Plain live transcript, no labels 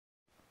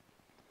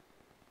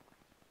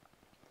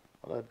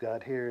What I've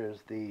got here is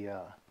the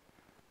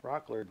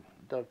Rockler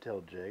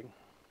Dovetail Jig,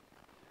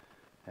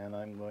 and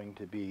I'm going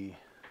to be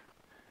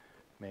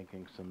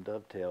making some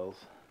dovetails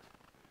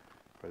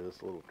for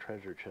this little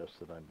treasure chest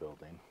that I'm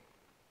building.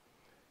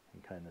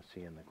 You can kind of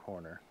see in the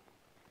corner.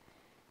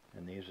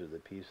 And these are the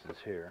pieces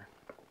here,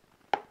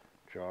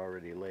 which are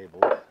already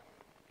labeled.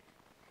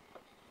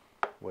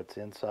 What's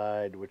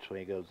inside, which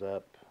way it goes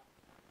up,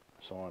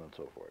 so on and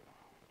so forth.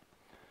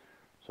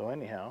 So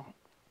anyhow,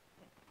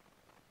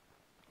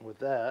 with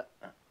that,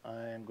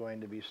 I am going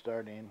to be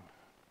starting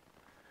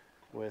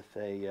with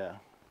a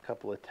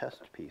couple of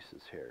test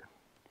pieces here.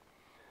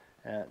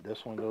 And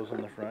this one goes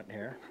in the front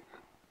here,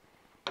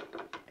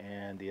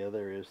 and the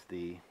other is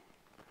the,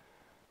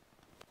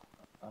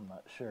 I'm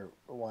not sure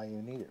why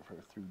you need it for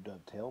a through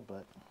dovetail,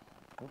 but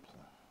oops.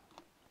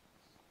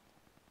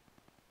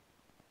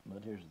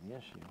 But here's the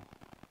issue.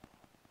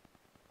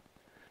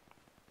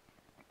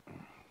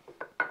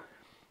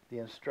 The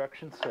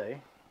instructions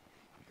say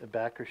the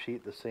backer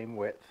sheet the same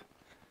width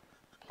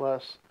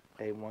plus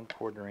a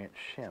 1/4 inch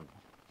shim.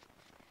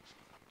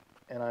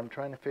 And I'm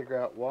trying to figure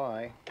out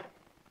why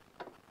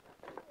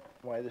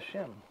the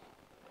shim.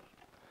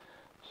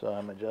 So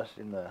I'm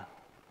adjusting the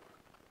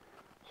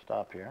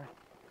stop here.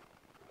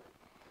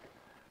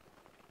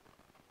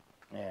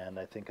 And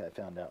I think I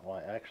found out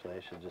why. Actually,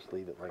 I should just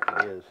leave it like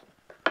it is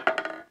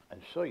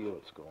and show you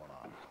what's going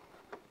on.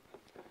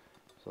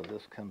 So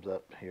this comes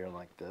up here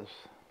like this.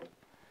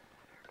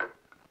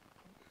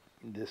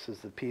 This is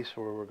the piece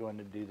where we're going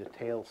to do the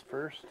tails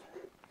first.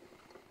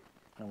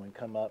 And we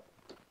come up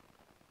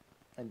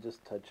and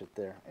just touch it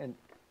there. And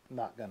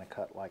not going to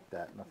cut like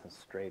that, nothing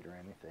straight or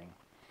anything.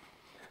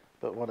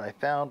 But what I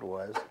found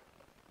was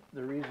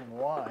the reason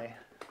why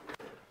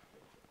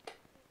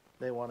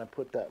they want to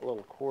put that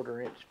little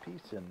 1/4 inch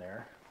piece in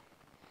there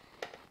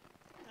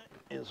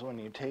is when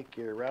you take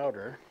your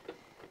router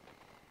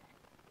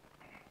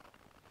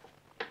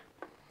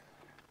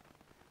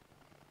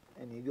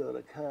and you go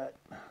to cut,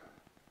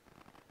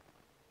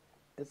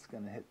 it's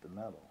going to hit the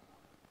metal.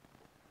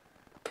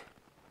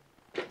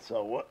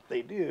 So what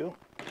they do,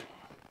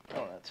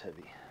 oh that's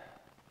heavy,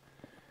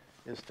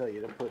 is tell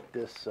you to put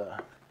this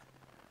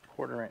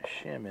 1/4 inch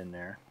shim in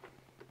there.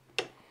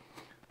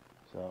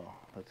 So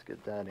let's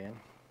get that in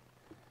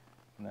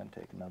and then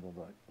take another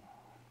look.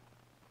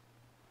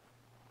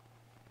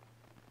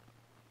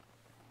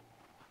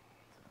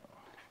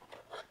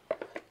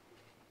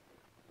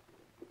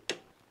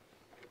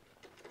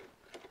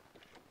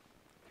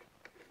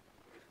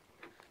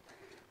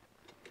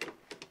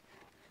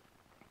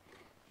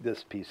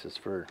 This piece is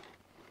for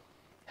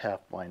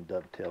half blind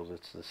dovetails.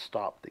 It's the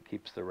stop that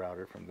keeps the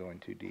router from going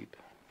too deep.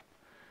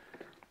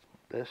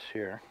 This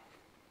here.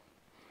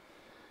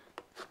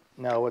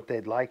 Now what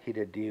they'd like you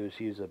to do is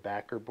use a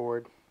backer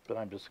board, but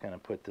I'm just going to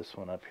put this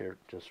one up here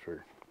just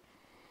for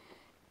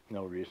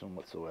no reason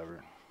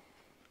whatsoever.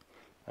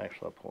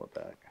 Actually, I'll pull it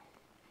back.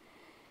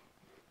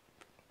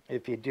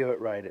 If you do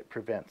it right, it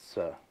prevents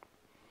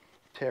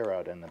tear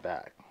out in the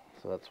back.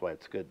 So that's why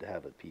it's good to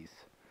have a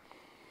piece.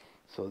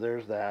 So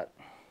there's that.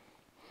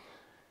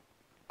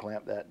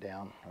 Clamp that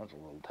down. That's a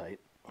little tight.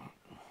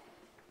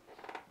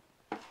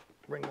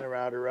 Bring the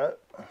router up.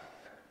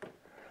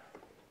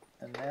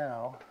 And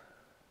now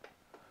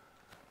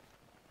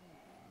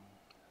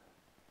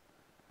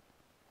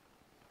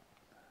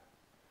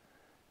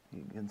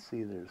you can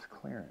see there's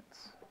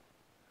clearance.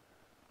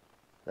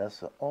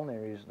 That's the only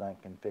reason I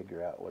can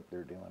figure out what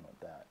they're doing with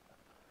that.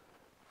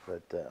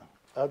 But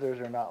others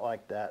are not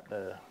like that.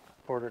 The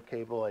Porter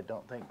cable I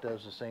don't think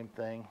does the same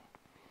thing.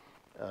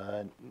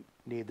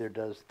 Neither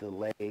does the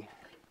Lay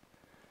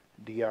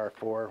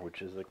DR4,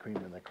 which is the cream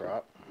of the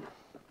crop.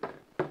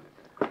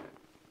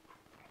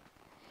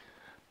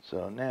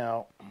 So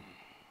now,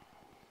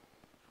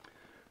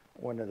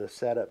 one of the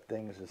setup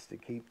things is to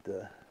keep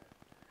the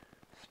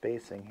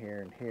spacing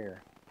here and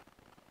here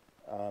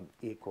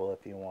equal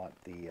if you want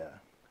the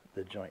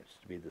joints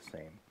to be the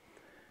same.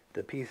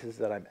 The pieces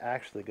that I'm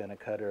actually going to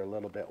cut are a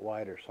little bit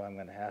wider, so I'm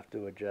going to have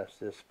to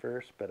adjust this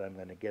first, but I'm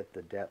going to get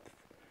the depth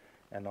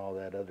and all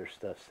that other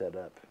stuff set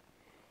up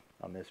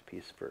on this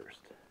piece first.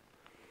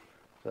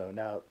 So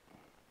now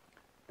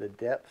the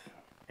depth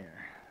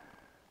here.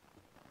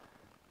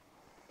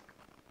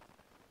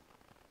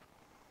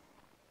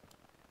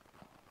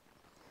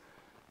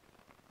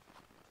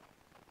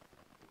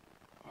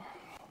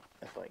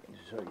 If I can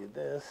show you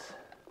this.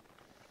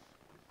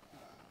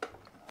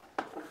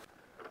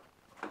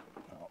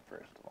 Oh,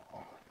 first of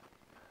all,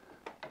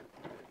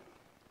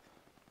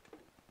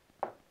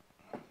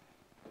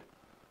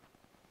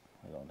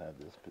 I don't have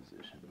this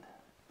positioned.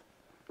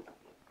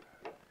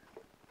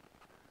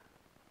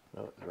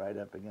 So it's right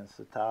up against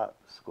the top,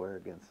 square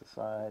against the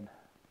side,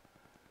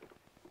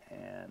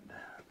 and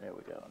there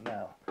we go.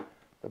 Now,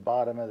 the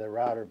bottom of the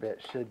router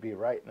bit should be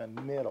right in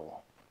the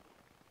middle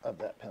of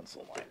that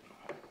pencil line.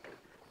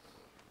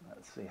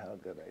 Let's see how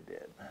good I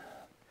did.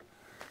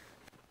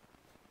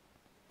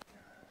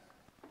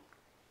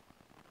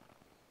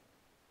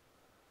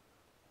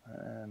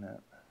 And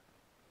that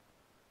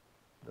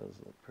does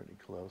look pretty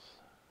close.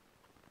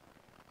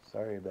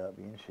 Sorry about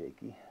being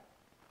shaky.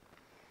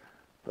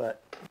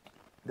 But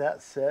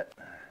that's set.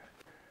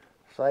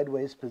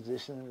 Sideways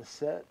position is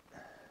set.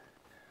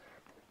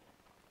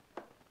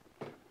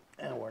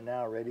 And we're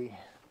now ready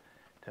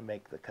to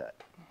make the cut.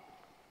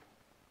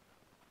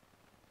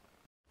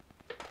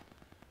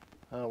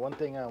 One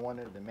thing I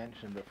wanted to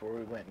mention before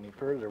we went any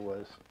further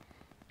was,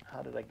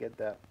 how did I get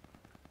that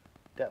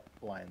depth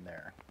line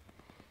there?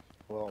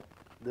 Well,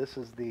 this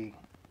is the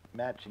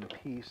matching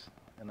piece,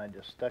 and I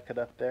just stuck it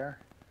up there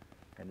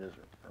and just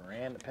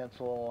ran the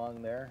pencil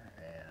along there,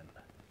 and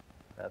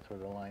that's where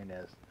the line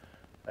is.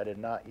 I did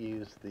not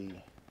use the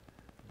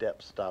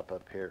depth stop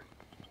up here.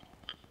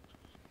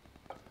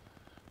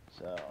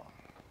 So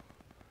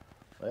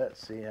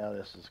let's see how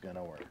this is going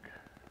to work.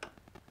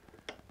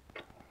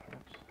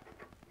 Oops.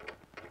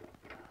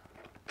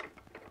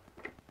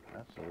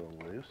 That's a little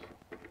loose.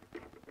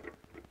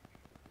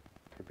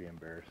 Could be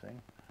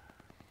embarrassing.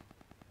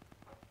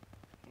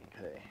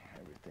 Okay,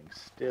 everything's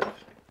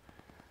stiff,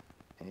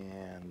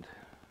 and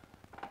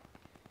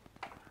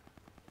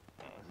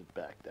let's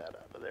back that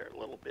out of there a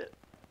little bit.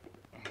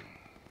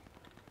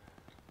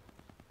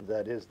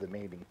 That is the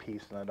mating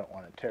piece, and I don't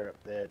want to tear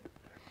up the edge.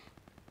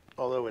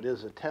 Although it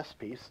is a test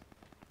piece,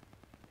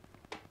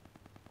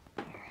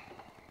 I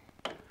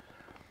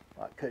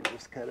could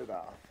just cut it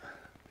off.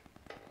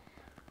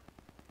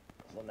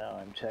 So now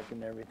I'm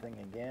checking everything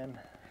again,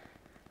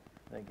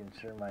 making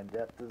sure my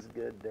depth is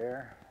good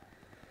there.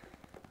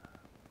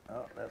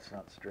 Oh, that's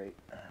not straight.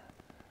 Oh,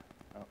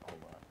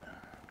 hold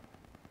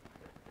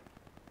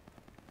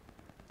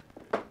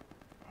on.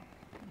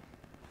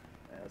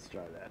 Let's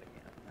try that again.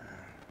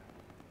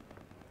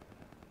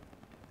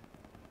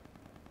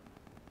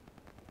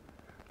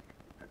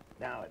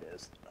 Now it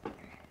is.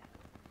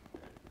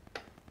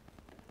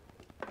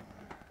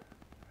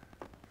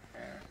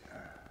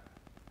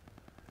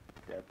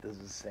 Depth is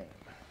the same.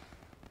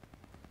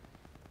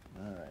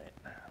 All right.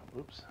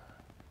 Oops.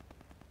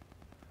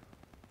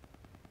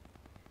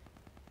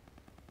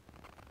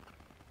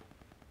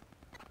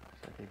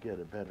 So I could get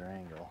a better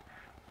angle.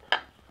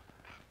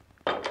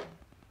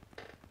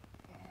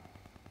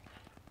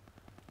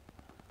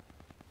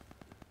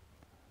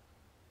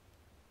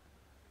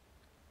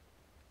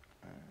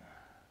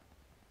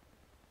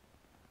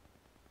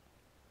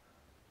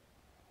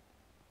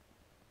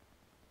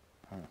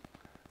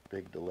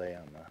 Big delay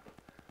on the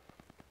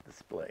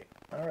display.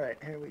 All right,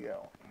 here we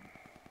go.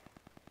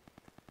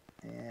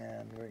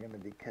 And we're going to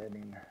be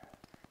cutting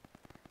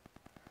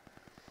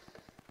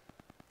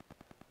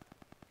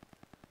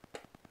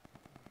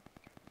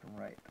from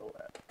right to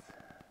left.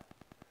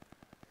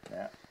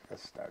 Now,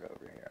 let's start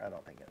over here. I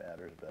don't think it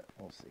matters, but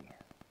we'll see.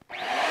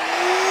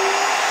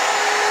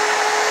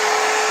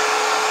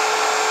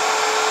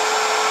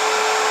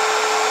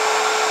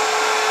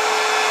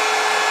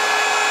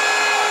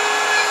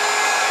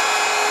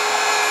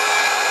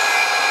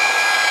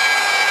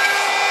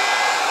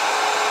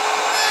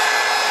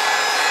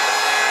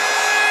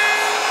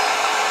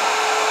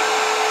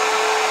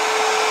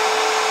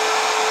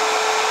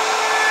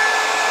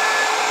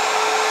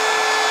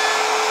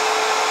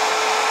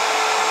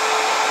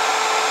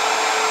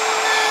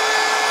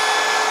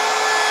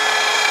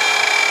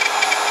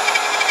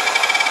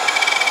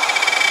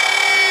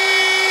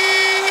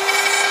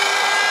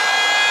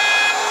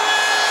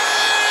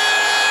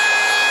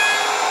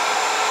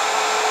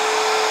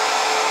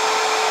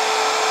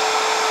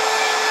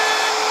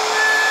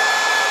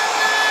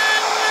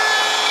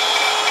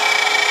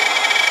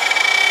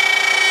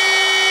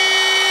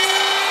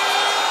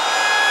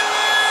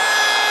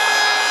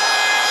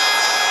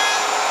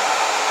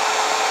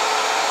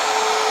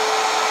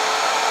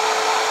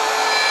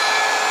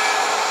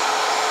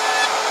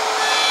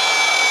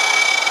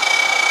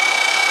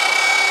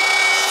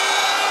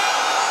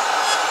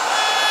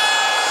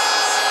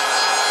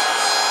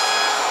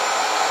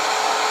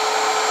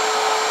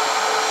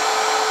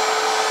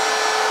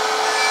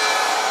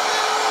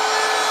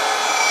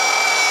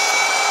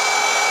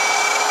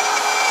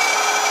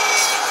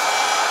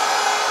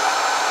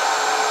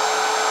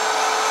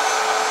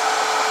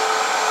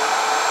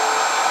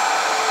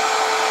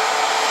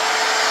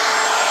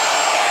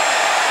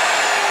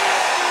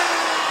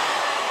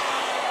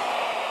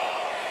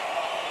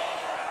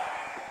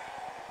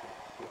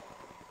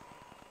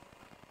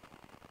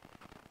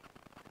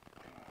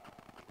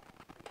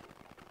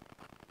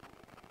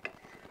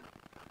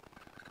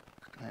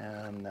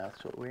 And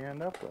that's what we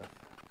end up with.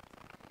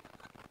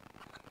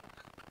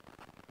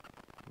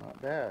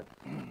 Not bad.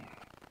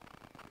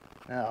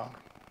 Now,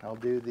 I'll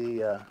do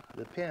the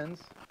pins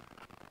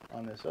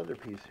on this other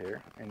piece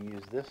here and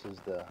use this as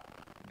the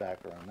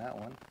backer on that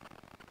one,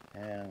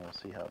 and we'll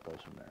see how it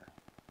goes from there.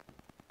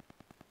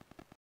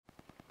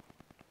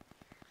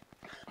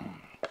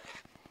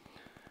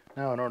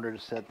 Now, in order to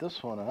set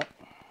this one up,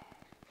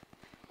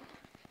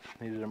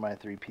 these are my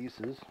 3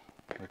 pieces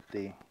with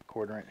the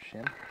 1/4 inch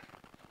shim.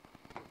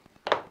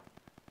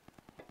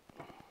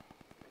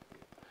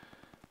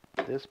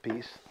 This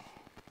piece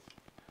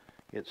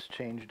gets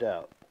changed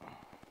out.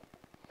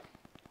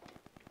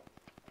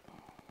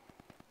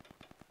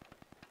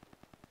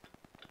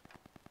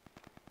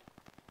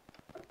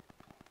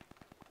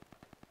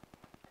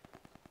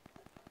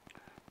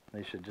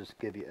 They should just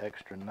give you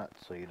extra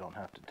nuts so you don't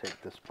have to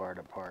take this part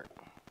apart.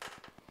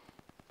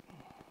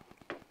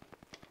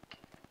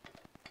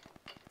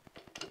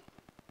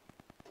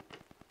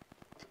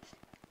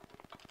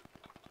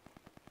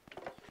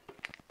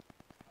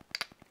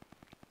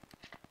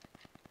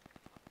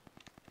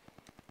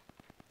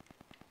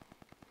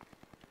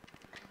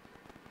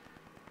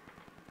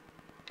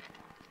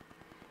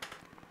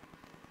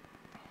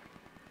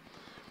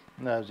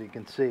 Now, as you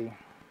can see,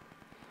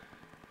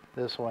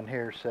 this one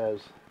here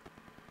says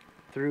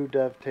through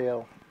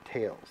dovetail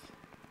tails.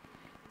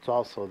 It's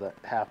also the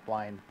half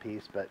blind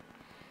piece, but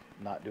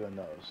not doing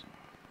those.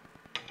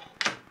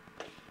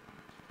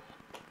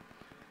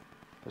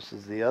 This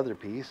is the other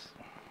piece,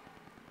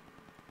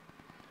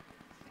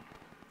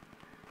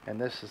 and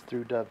this is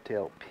through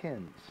dovetail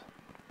pins.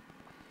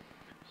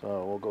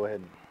 So we'll go ahead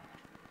and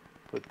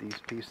put these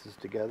pieces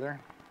together.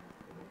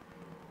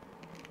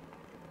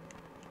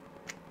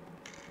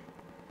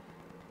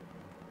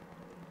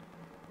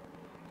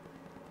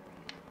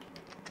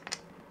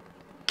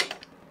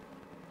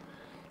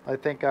 I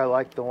think I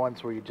like the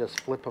ones where you just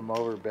flip them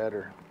over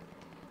better.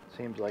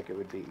 Seems like it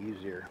would be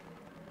easier.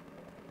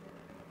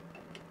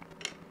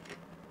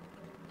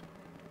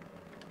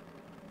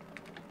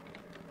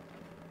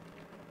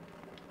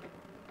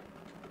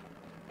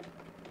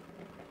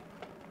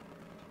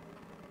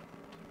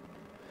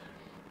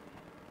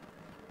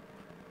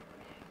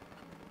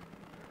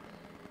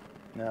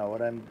 Now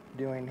what I'm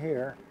doing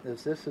here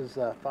is this is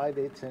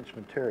 5/8 inch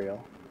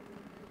material,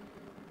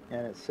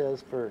 and it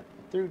says for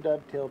through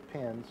dovetail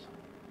pins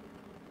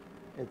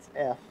it's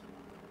F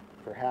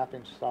for 1/2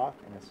 inch stock,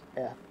 and it's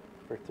F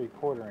for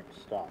 3/4 inch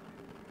stock.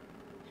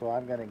 So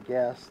I'm going to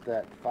guess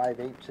that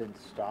 5/8 inch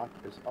stock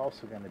is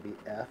also going to be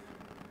F,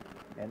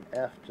 and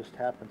F just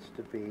happens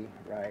to be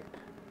right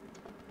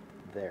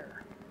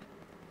there.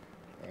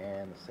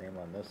 And the same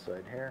on this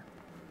side here.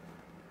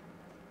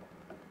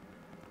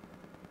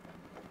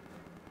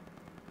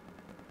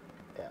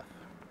 F.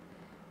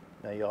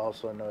 Now you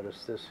also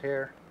notice this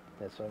here.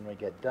 This when we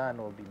get done,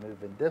 we'll be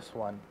moving this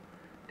one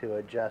to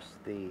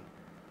adjust the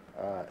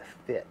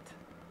fit,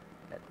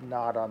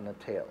 not on the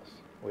tails,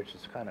 which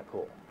is kind of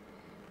cool.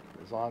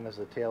 As long as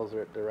the tails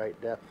are at the right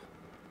depth,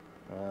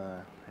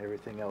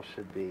 everything else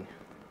should be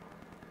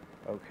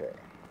okay.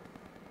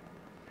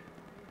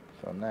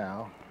 So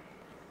now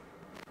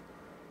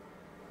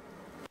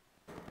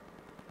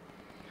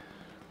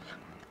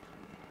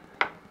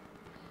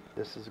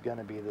this is going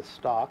to be the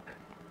stock.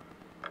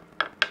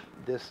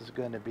 This is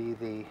going to be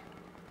the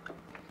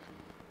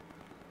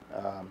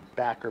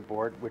backer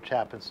board, which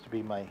happens to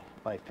be my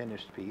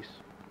finished piece.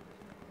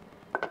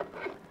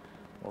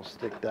 We'll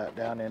stick that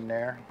down in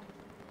there.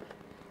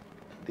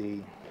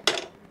 The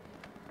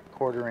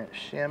 1/4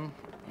 inch shim.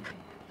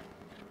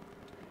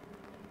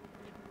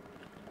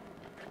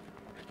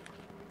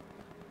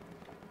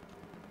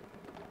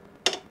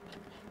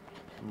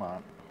 Come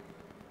on.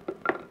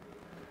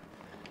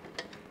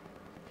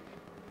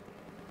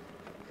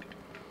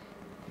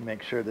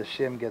 Make sure the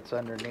shim gets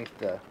underneath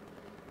the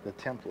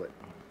template.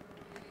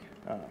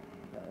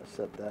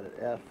 Set that at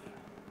F.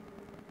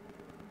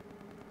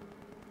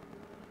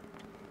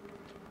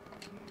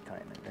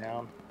 Tighten it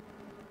down.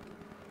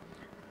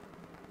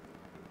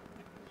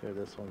 So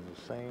this one's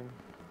the same.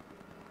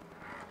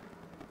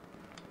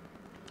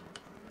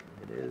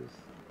 It is.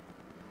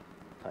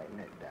 Tighten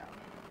it down.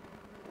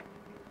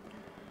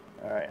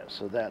 Alright,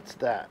 so that's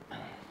that.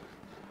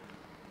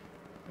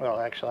 Well,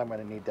 actually I'm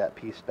going to need that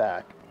piece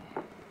back.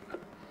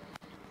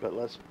 But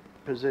let's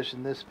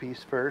position this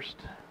piece first.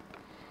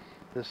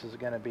 This is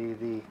going to be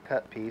the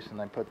cut piece,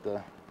 and I put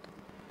the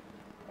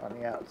on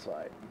the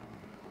outside.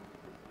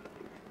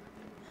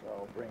 So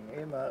I'll bring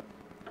him up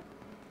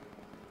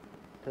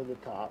to the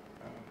top.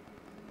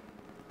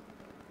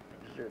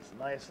 Make sure it's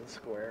nice and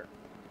square.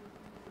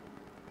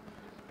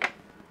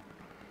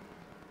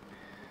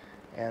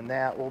 And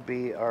that will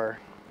be our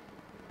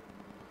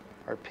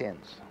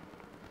pins.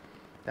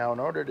 Now in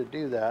order to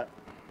do that,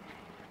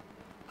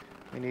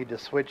 we need to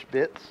switch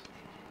bits.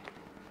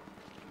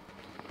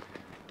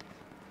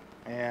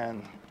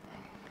 And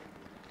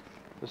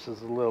this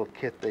is a little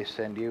kit they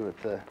send you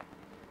with the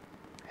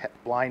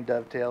blind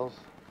dovetails,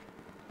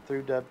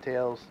 through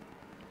dovetails,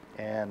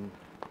 and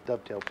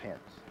dovetail pins.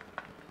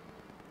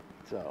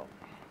 So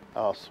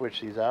I'll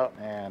switch these out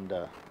and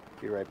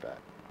be right back.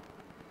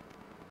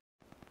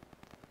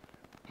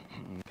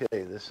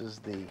 Okay, this is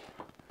the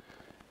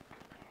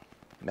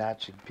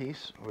matching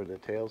piece where the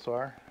tails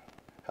are,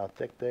 how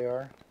thick they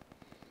are.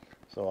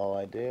 So all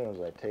I do is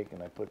I take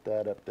and I put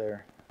that up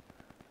there,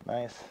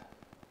 nice.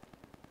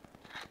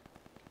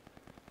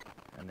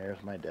 And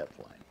there's my depth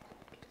line.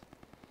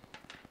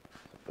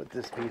 So put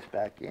this piece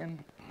back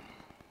in.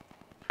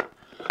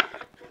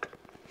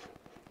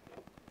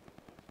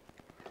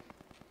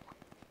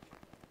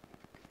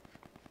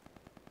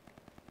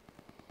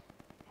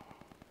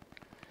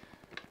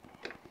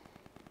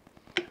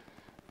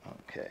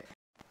 Okay.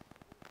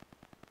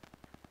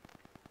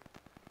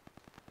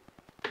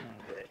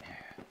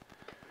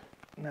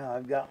 Now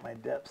I've got my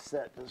depth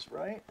set just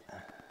right.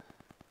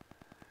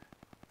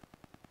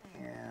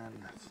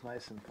 it's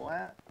nice and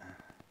flat.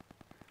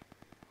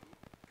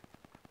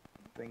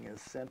 Thing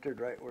is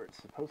centered right where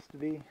it's supposed to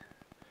be.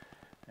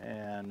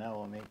 And now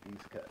we'll make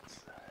these cuts.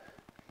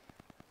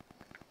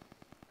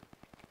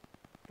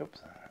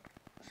 Oops,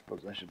 I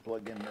suppose I should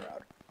plug in the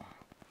router.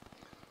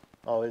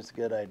 Always a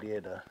good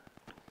idea to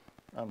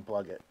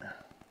unplug it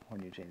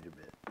when you change a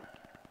bit.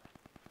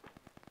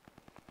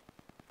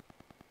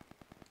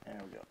 There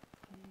we go.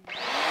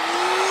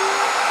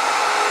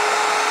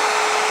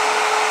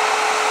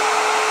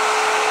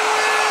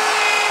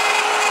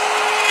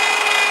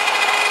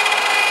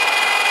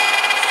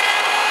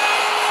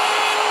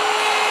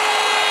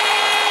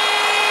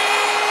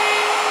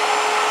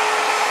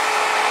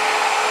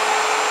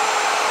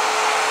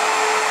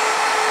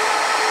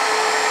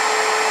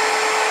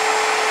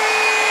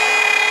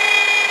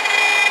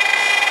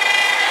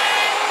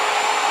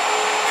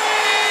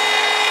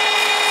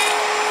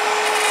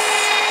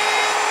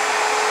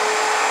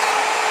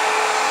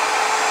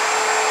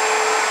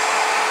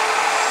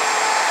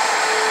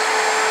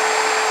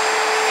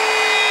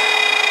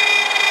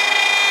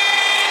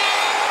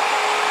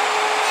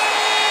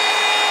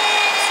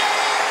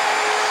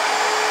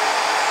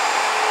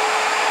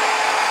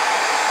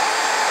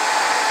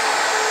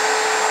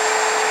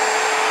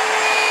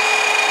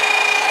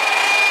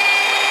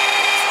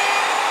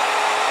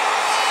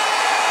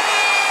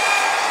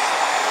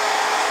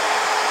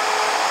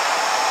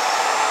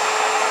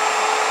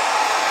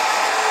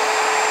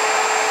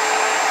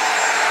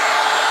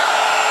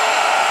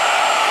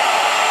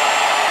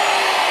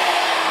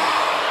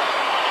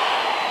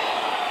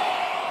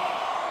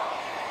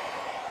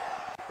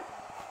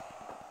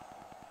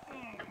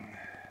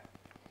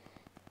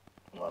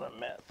 What a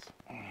mess.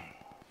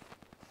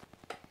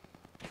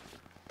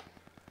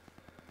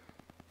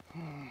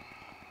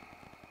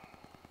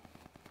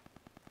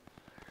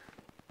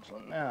 So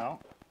now,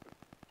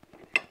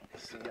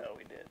 let's see how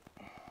we did.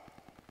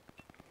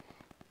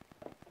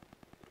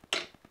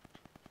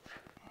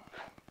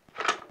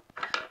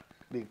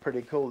 Be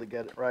pretty cool to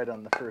get it right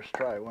on the first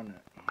try, wouldn't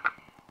it?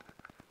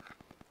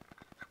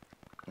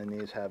 And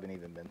these haven't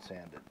even been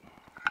sanded.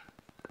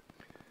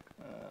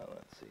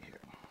 Let's see here.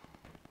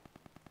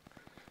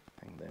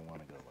 I think they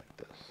want to go like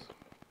this.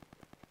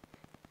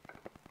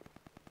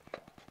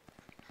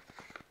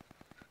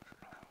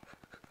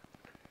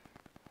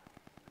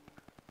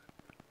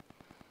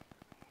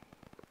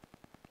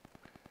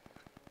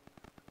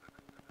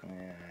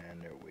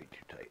 And they're way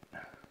too tight.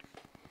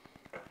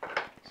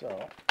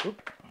 So,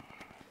 oop.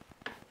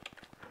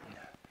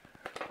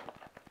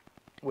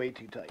 Way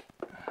too tight.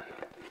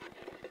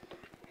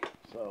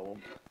 So we'll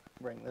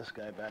bring this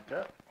guy back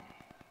up.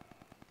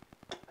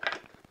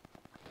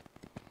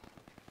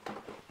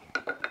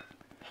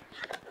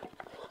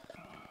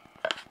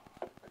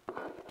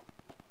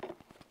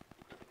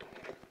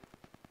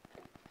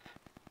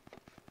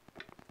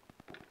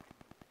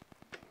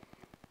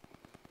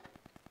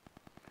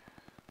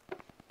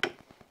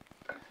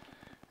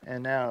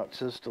 And now it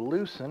says to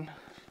loosen,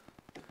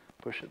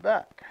 push it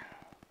back.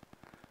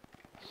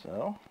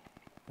 So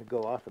we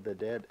go off of the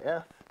dead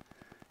F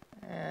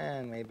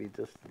and maybe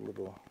just a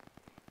little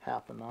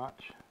half a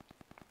notch.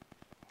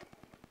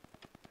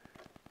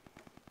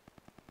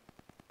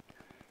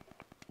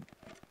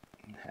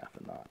 And half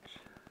a notch.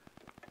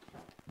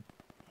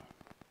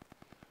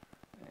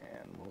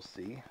 And we'll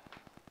see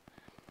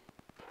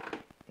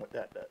what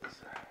that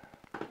does.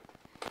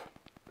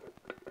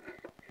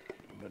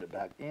 Put it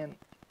back in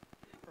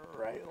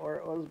right where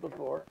it was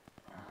before.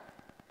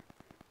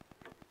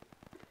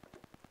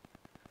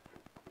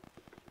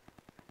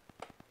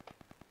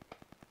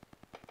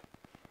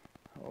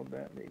 Hold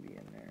that baby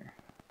in there.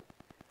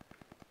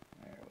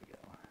 There we go.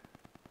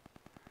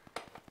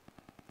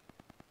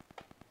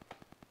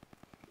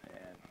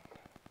 And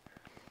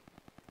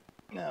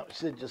now it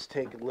should just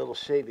take a little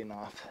shaving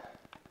off,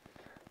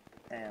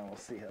 and we'll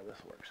see how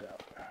this works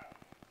out.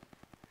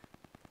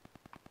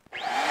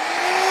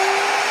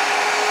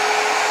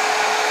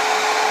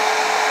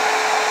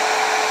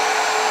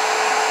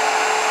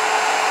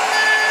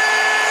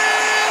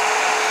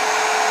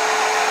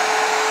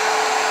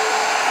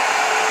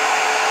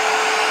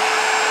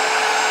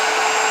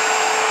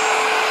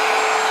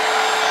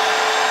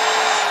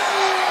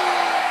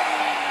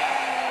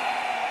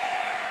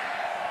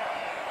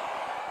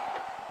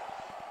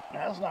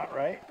 That's not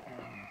right.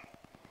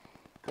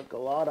 Took a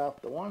lot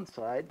off the one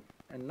side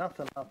and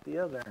nothing off the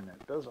other, and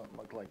it doesn't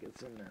look like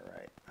it's in there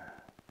right.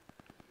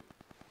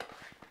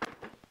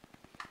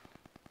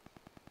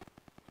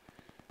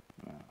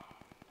 No.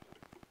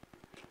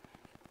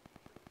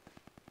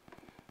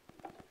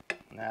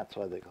 And that's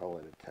why they call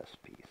it a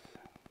test piece.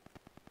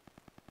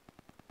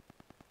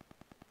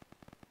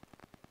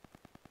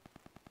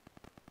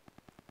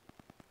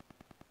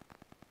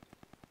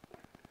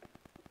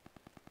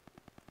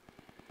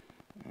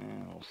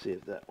 See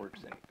if that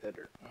works any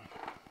better.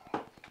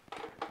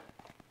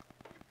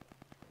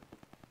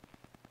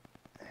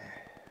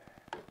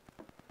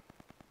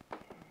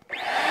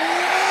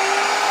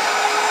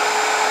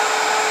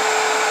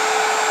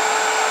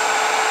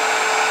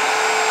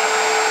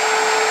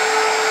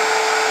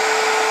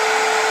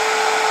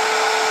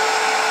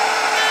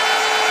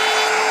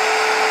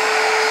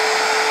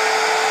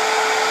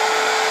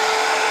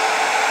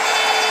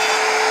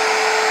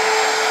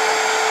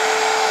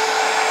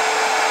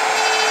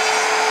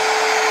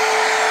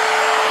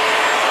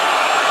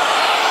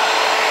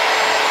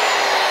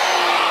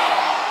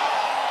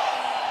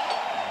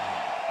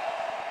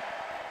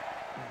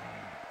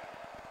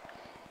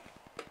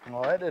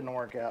 Well, that didn't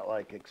work out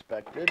like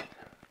expected.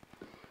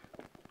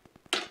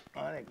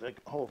 I think the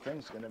whole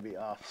thing's going to be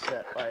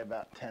offset by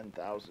about 10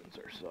 thousandths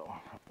or so.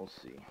 We'll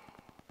see.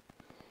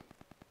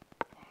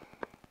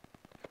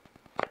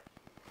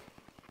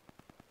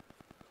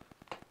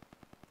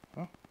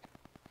 Huh?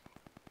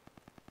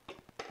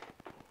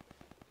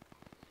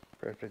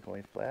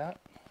 Perfectly flat.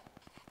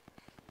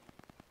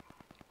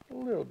 A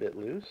little bit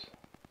loose,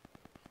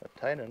 but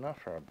tight enough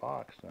for a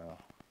box now.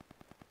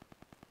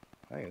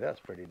 I think that's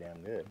pretty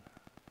damn good.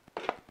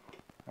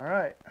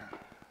 Alright,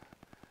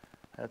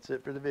 that's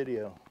it for the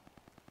video.